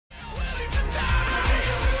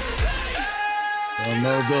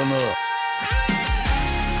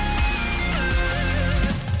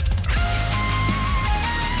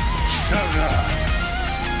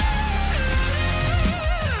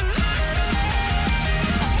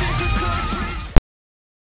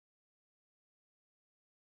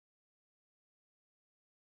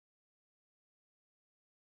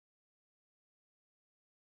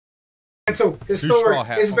So his story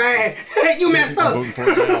is bad. You messed up.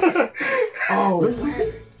 Oh,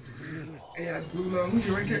 yeah, that's Blueno. Luffy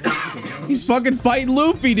right there. He's fucking fighting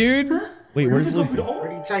Luffy, dude. Wait, where's Luffy? Where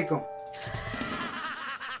do you take him?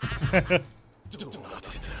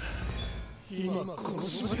 He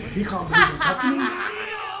can't believe what's happening.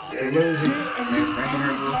 They're losing. And Frankie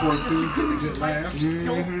heard the report too. Just laugh.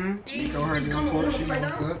 Nico heard the report. She knows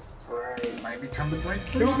what's up. Right. Might be time to break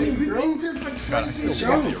free. She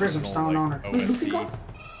got the prism stone on her.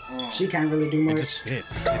 She can't really do much. It just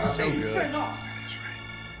fits. It's so good.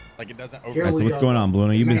 Like it doesn't over. So what's going on,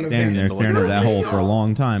 Blueno? You've been standing there staring at that hole for a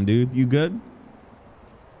long time, dude. You good?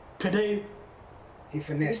 Today. He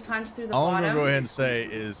finessed. All I'm gonna go ahead and say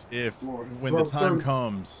is when the time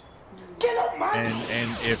comes and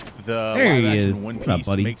if the live action One Piece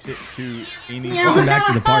makes it to any welcome back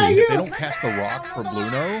to the party. if they don't cast the rock for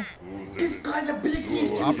Blueno,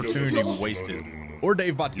 opportunity wasted. Or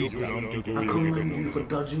Dave Bautista. I commend you for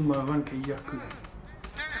dodging my Rankayaku.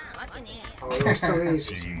 Oh, it was too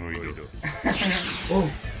easy. Oh.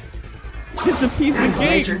 It's a piece of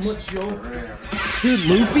cake. Dude,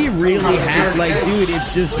 Luffy really has, like, dude,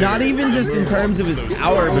 it's just not even just in terms of his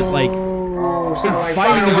power, but like his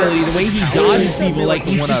fighting ability, the way he dodges people, like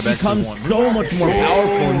he's just become so much more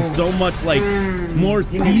powerful and so much like more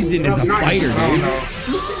seasoned as a fighter, dude.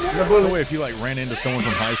 By the way, if you like ran into someone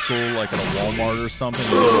from high school, like at a Walmart or something,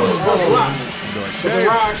 you'd be like, "Hey,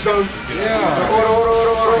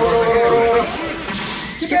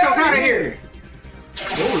 get those out of here!"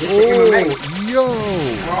 Yo!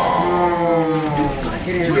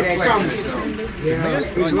 He didn't see that coming. Yeah,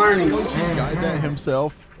 he's learning. He guide that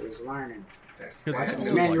himself. He's learning. Watch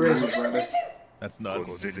his mannerisms. That's nuts.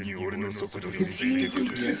 Yes, he is.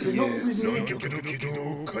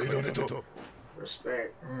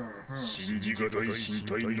 Respect.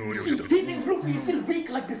 Even Luffy is still weak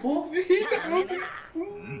like before.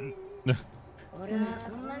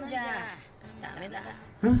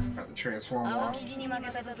 Got the transform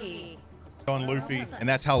on Luffy, and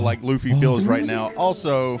that's how like Luffy feels right now.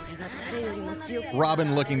 Also,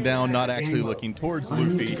 Robin looking down, not actually looking towards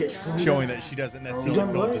Luffy, showing that she doesn't necessarily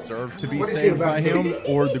feel deserved to be saved by him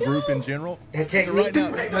or the group in general. So right now,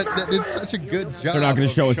 that did such a good job. They're not going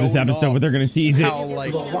to show us this episode, but they're going to tease it. How,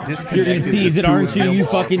 like, You're going to tease it, aren't you? You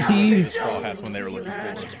fucking tease. Straw hats when they were looking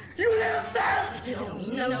for them.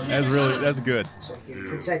 That's good. So you can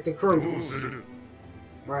protect the crew.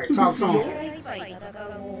 Right, talk to him.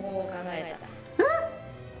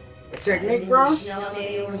 The technique, bro?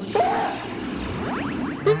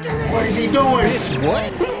 What is he doing? Bitch,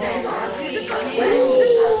 what?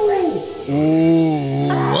 Ooh,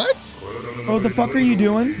 what? Oh, what the fuck are you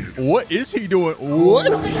doing? What is he doing? What?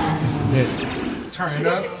 Turn it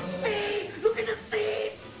up.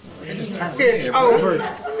 It's over.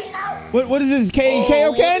 What is this?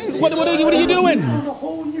 KO Ken? What are you doing?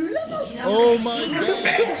 Oh my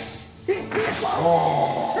god.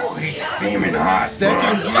 Oh, he's steaming hot.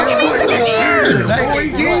 Second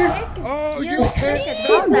gear. Oh, you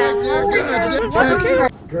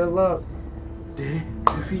good luck.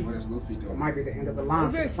 What is Luffy doing? It might be the end of the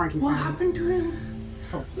line for Frankie. What happened to him?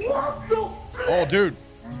 Oh, dude.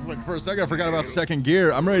 Like for a second, I forgot about second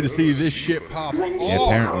gear. I'm ready to see this shit pop off. Yeah,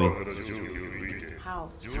 apparently.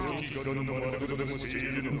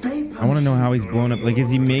 I want to know how he's blown up. Like, is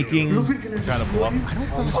he making kind of bluff? I don't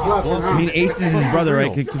think he's bluffing. I mean, Ace is his brother,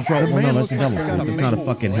 right? Could control. Well, no, that's a double. It's not a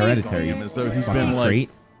fucking hereditary. As though he's been like.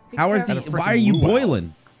 How is he? Why are you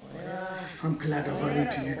boiling? I'm glad I ran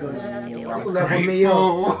into you guys. Level me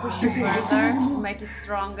up. Push you further, make it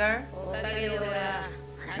stronger.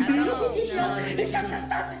 Took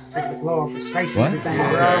the glow off his face and everything,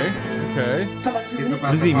 bro. Okay.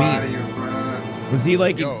 What does he mean? Was he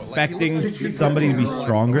like expecting somebody to be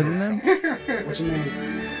stronger than them? What you mean?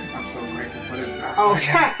 I'm so grateful for this. Oh,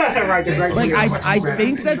 right. Like I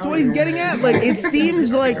think that's what he's getting at. Like it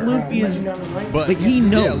seems like Luffy is, like he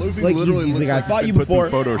knows. Like he's like, I fought you before.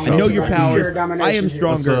 I know your powers. I am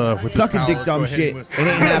stronger. Suck a dick, dumb shit. It ain't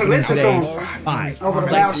happening today. Bye.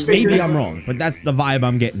 Like, maybe I'm wrong, but that's the vibe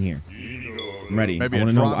I'm getting here. I'm ready. I want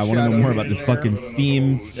to know. I want to know more about this fucking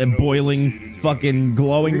steam, boiling, fucking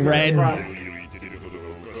glowing red.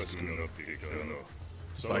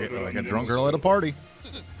 Just like a drunk girl at a party.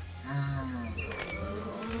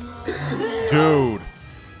 Dude.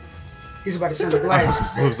 He's about to send a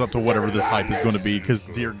blast. Lives up to whatever this hype is going to be, because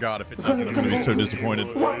dear God, if it doesn't, I'm going to be so disappointed.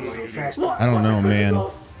 I don't know, man.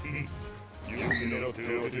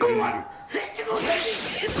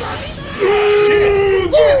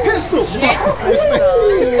 Shit, pistol!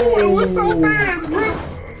 It was so fast, bro.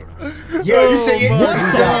 Yeah, you say it. What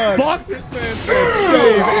the fuck? This man said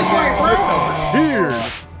shave. It's like this over here.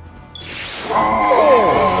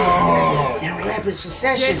 In rapid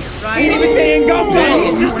succession. He ain't even saying go, man.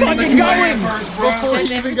 He's just fucking going. Before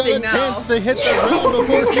he even got a chance to hit the ground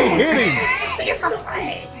before he hit him. He's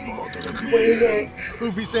afraid.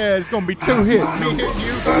 Luffy said it's going to be 2 hits. Me hitting you,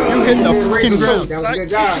 you hitting the freaking ground. That was a good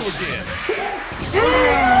job.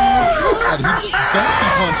 God, he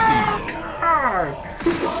punched him.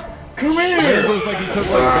 Come It here. looks like he took like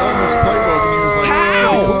Velma's playbook and he was like, How?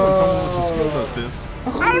 "It'd be cool when someone with some skill does this." I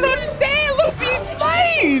don't understand, Luffy.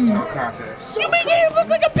 Explain. No contest. You making him look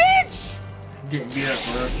like a bitch. Getting beat up,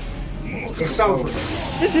 bro. It's over.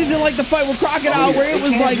 This isn't like the fight with Crocodile where it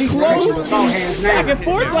was like close and back and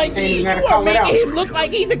forth. Like you are making him look like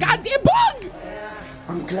he's a goddamn bug.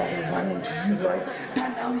 I'm glad I ran into you guys.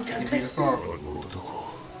 That now we can test it.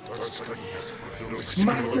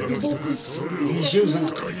 Master the focus. He's using.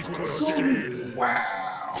 Wow.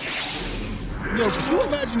 Yo, could you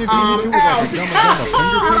imagine if he hit you with like a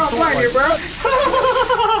finger pistol?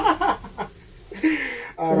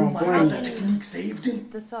 I don't blame That you. technique saved him.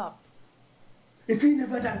 This up. If he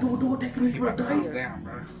never that do technique would have Calm died. down,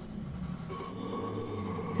 bro.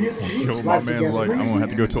 Yes, he Yo, my man's like, I'm gonna have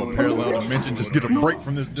to go to a parallel dimension, just get a break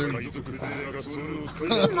from this dude. He's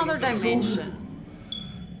in another dimension.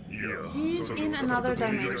 He's in another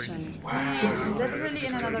dimension. He's literally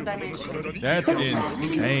in another dimension. That's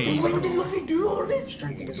insane. Why did Luffy do all this?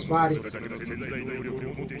 Strength of his body.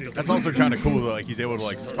 That's also kind of cool though, like he's able to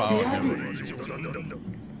like spy on him.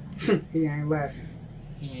 He ain't laughing.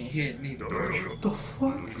 He ain't hit neither. The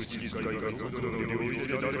fuck?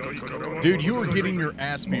 Dude, you are getting your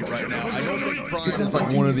ass beat right now. I don't think pride is like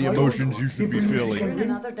one of the emotions you should be In feeling.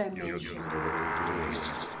 another dimension.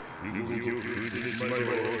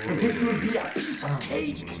 This will be a piece of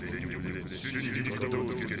cake.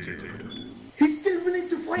 He's still willing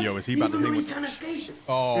to fight. Yo, is he about to even hit though with- he can't escape.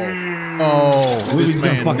 Oh, Luffy's this gonna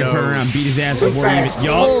man fucking knows. turn around and beat his ass before he even.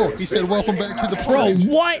 Yo, Oh, he said, "Welcome back to the bro, party."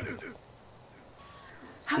 what?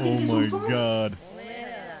 How Oh did he my so strong? God.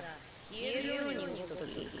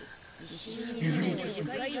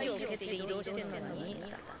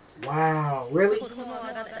 Wow, really?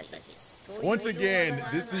 Once again,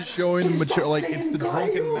 this is showing the mature, like it's the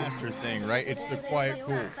drunken master thing, right? It's the quiet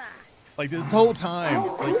cool. Like this whole time,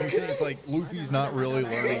 like you think like Luffy's not really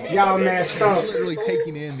learning. Y'all messed up. He's literally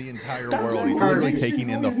taking in the entire world. He's literally taking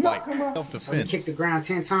in the fight, So he kicked self-defense. the ground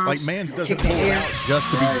 10 times. Like Mans doesn't kick the pull it air. out just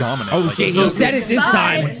to be dominant. Oh like, shit, he he does said it this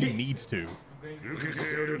time. when he needs to.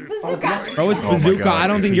 Bro, it's Oh my Bazooka. God, I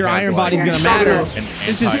don't think he your has, iron like, body's gonna matter. an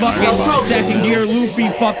This is anti-iron fucking second gear Luffy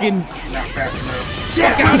fucking. Not fast enough.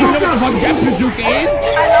 Fuck, I don't even know what the fuck that bazooka is.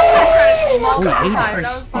 Multiple ate it. times.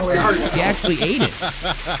 That was Oh, it hurt. He actually ate it.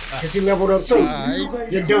 Because he leveled up too.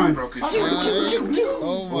 You're done.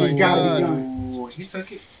 Oh my He's gotta be God. done. He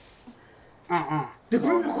took it. The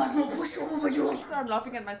Bruno got no push over you. I'm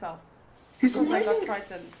laughing at myself. He's Because I got amazing.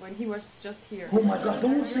 frightened when he was just here. Oh my God,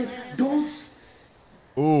 don't say, don't.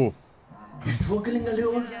 Ooh. He's struggling a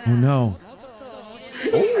little. Oh no.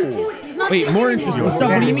 Wait, more interesting stuff.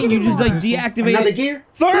 What do you mean? You just like Another deactivated gear?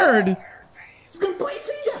 third?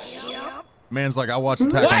 Man's like, I watched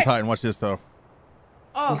Attack on What? Titan. Watch this though.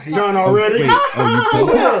 Oh, He's done already. Wait,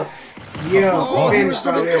 oh, Yeah, he finished was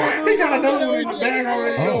already. He got another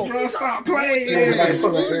one. Bro, stop playing. Everybody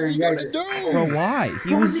pull up there and yank it. Bro, why?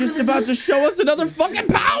 He was just about to show us another fucking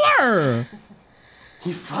power.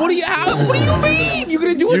 What do you? What do you mean? You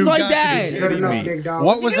gonna do it You like got to be that? kidding enough, me. big dog.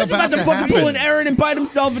 What He was was about about to to fucking pull an happen? Aaron and bite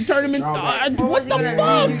himself and turn him into. Or What was he the gonna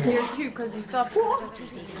fuck? redo gear 2 because he stopped? Yeah,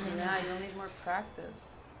 you'll need more practice.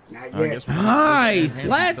 Not I yet. guess we're Nice. hands and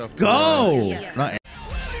Let's stuff. go. Not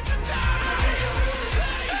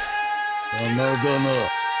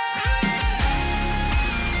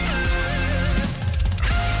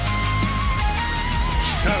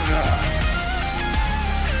Saga